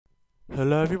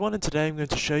Hello everyone, and today I'm going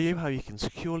to show you how you can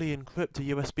securely encrypt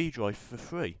a USB drive for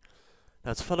free.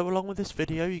 Now to follow along with this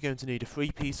video you're going to need a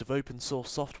free piece of open source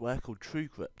software called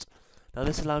TrueCrypt. Now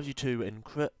this allows you to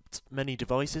encrypt many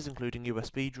devices including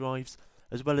USB drives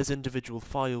as well as individual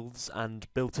files and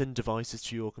built-in devices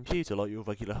to your computer like your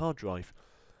regular hard drive.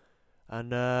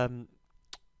 And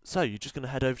so you're just going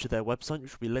to head over to their website,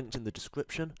 which will be linked in the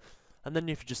description, and then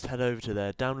you can just head over to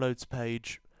their downloads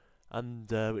page, and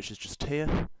which is just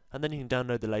here. And then you can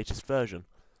download the latest version.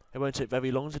 It won't take very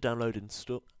long to download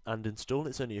and install.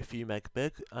 It's only a few meg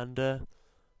big, and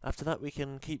after that we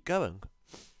can keep going.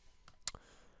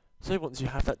 So once you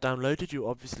have that downloaded, you're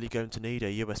obviously going to need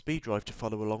a USB drive to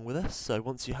follow along with this. So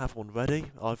once you have one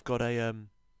ready, I've got a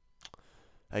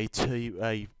 2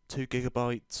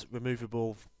 GB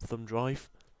removable thumb drive,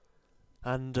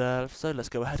 and so let's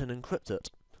go ahead and encrypt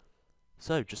it.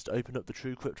 So just open up the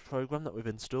TrueCrypt program that we've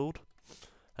installed.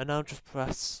 And now just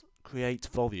press Create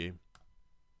Volume.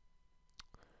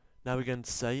 Now we're going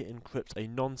to say encrypt a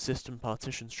non-system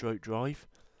partition stroke drive,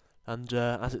 and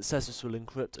as it says, this will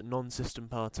encrypt a non-system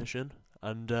partition,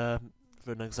 and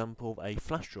for an example, a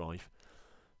flash drive.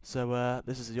 So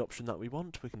this is the option that we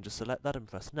want. We can just select that and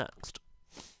press Next.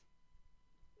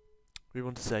 We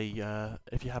want to say,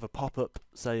 if you have a pop-up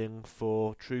saying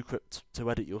for TrueCrypt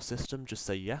to edit your system, just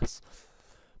say yes.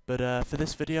 But for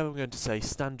this video I'm going to say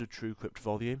standard TrueCrypt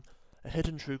volume. A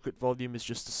hidden TrueCrypt volume is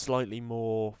just a slightly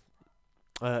more...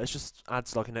 it just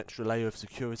adds like an extra layer of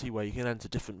security where you can enter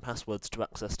different passwords to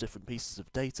access different pieces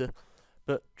of data.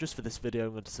 But just for this video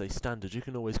I'm going to say standard. You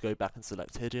can always go back and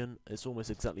select hidden. It's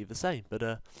almost exactly the same,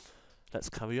 but let's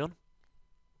carry on.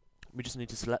 We just need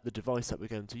to select the device that we're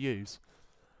going to use.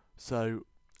 So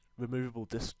removable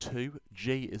disk 2,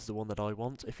 G is the one that I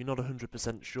want. If you're not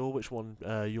 100% sure which one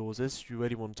yours is, you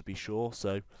really want to be sure,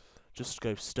 so just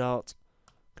go Start,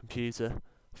 Computer,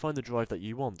 find the drive that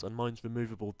you want, and mine's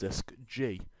removable disk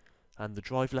G. And the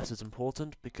drive letter is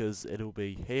important because it'll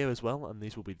be here as well, and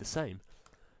these will be the same.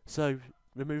 So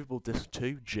removable disk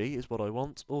 2, G is what I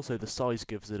want. Also the size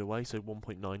gives it away, so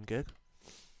 1.9 gig.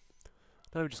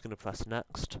 Now we're just going to press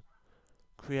Next,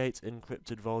 create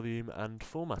encrypted volume, and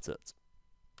format it.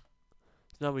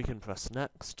 Now we can press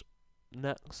Next,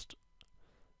 Next,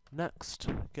 Next,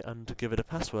 and give it a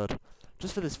password.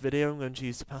 Just for this video I'm going to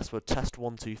use the password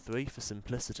test123 for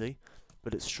simplicity,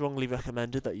 but it's strongly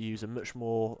recommended that you use a much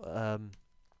more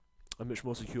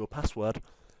secure password,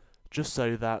 just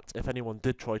so that if anyone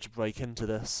did try to break into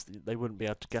this, they wouldn't be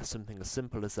able to guess something as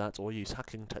simple as that or use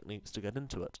hacking techniques to get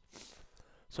into it.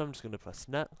 So I'm just going to press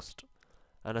Next,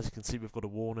 and as you can see we've got a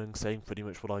warning saying pretty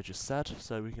much what I just said,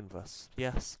 so we can press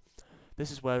Yes. This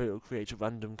is where it will create a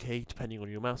random key depending on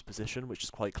your mouse position, which is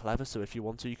quite clever, so if you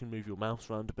want to you can move your mouse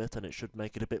around a bit and it should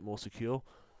make it a bit more secure.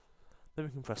 Then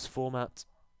we can press Format,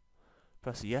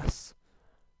 press Yes.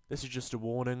 This is just a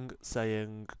warning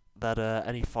saying that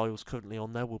any files currently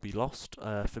on there will be lost.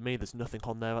 For me there's nothing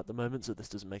on there at the moment, so this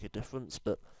doesn't make a difference,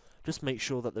 but just make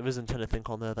sure that there isn't anything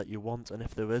on there that you want, and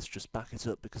if there is, just back it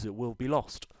up because it will be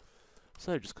lost.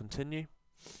 So just continue.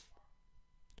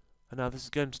 And now this is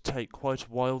going to take quite a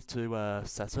while to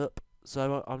set up,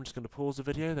 so I'm just going to pause the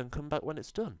video, then come back when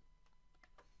it's done.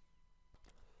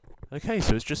 Okay,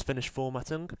 so it's just finished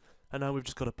formatting, and now we've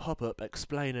just got a pop-up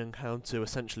explaining how to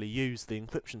essentially use the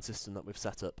encryption system that we've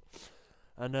set up.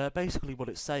 And basically what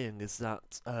it's saying is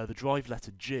that the drive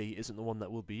letter G isn't the one that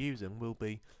we'll be using. We'll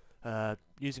be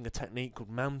using a technique called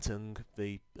mounting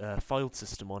the file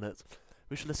system on it,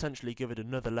 which will essentially give it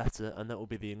another letter, and that will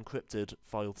be the encrypted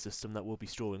file system that we'll be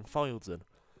storing files in.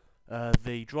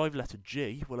 The drive letter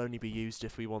G will only be used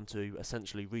if we want to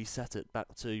essentially reset it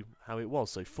back to how it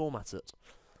was, so format it.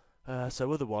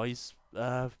 So otherwise,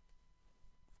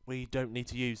 we don't need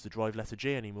to use the drive letter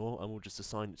G anymore, and we'll just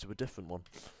assign it to a different one.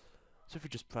 So if we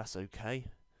just press OK,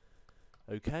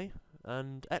 OK,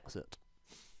 and exit.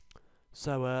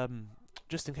 So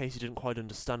just in case you didn't quite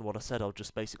understand what I said, I'll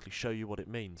just basically show you what it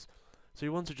means. So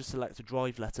you want to just select a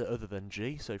drive letter other than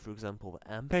G, so for example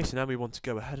M. Okay, so now we want to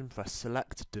go ahead and press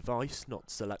Select Device, not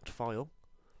Select File.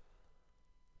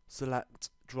 Select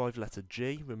drive letter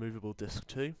G, removable disk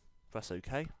 2, press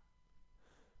OK.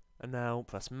 And now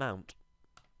press Mount.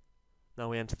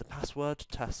 Now we enter the password,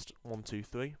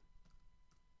 test123, and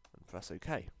press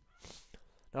OK.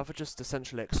 Now if I just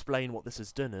essentially explain what this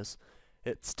has done is,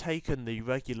 it's taken the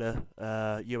regular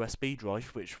USB drive,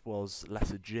 which was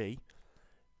letter G,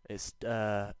 it's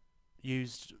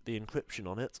used the encryption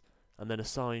on it, and then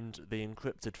assigned the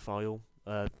encrypted file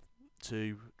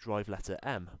to drive letter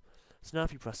M. So now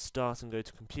if you press Start and go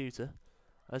to Computer,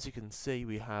 as you can see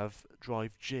we have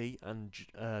drive G and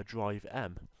drive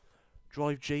M.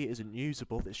 drive G isn't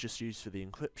usable, it's just used for the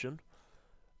encryption.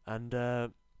 And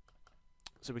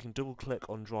so we can double click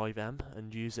on drive M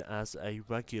and use it as a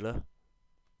regular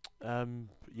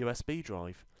USB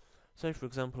drive. So for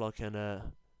example, I can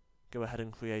go ahead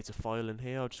and create a file in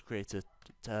here. I'll just create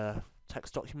a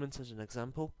text document as an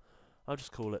example. I'll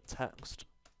just call it text.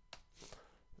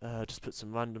 Just put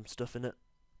some random stuff in it,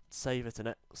 save it and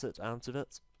exit out of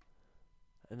it.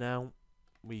 And now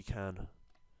we can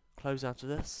close out of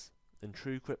this. In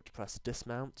TrueCrypt, press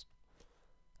dismount.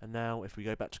 And now if we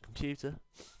go back to computer,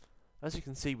 as you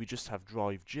can see, we just have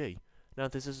drive G. Now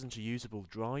this isn't a usable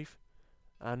drive,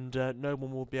 and no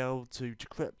one will be able to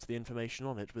decrypt the information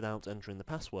on it without entering the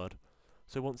password.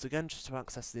 So once again, just to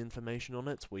access the information on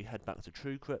it, we head back to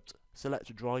TrueCrypt, select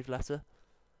a drive letter.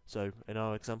 So in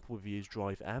our example, we've used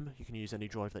drive M. You can use any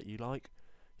drive that you like.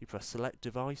 You press select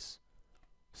device,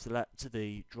 select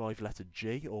the drive letter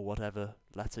G, or whatever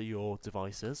letter your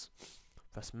device is.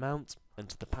 Press mount,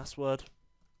 enter the password,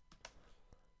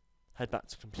 head back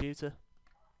to computer,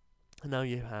 and now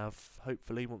you have,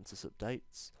 hopefully once this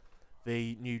updates,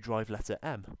 the new drive letter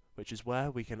M, which is where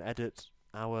we can edit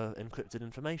our encrypted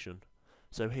information.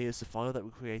 So here's the file that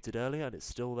we created earlier, and it's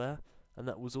still there, and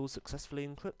that was all successfully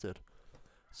encrypted.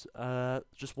 So,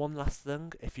 just one last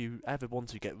thing, if you ever want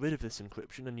to get rid of this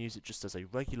encryption and use it just as a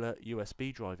regular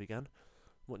USB drive again,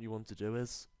 what you want to do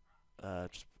is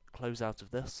just close out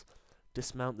of this,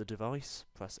 dismount the device,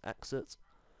 press exit.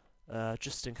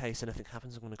 Just in case anything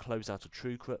happens, I'm going to close out of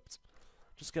TrueCrypt.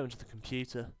 Just go into the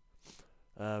computer,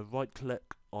 right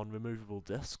click on removable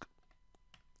disk,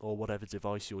 or whatever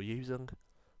device you're using,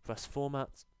 press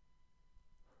format,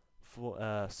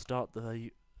 start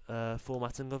the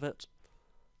formatting of it,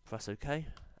 press OK,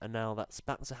 and now that's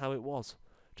back to how it was.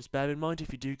 Just bear in mind,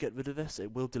 if you do get rid of this,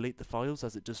 it will delete the files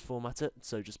as it does format it,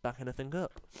 so just back anything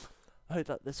up. I hope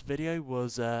that this video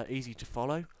was easy to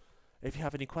follow. If you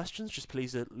have any questions, just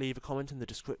please leave a comment in the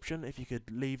description. If you could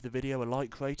leave the video a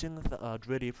like rating, I'd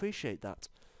really appreciate that.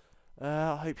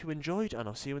 I hope you enjoyed, and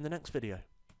I'll see you in the next video.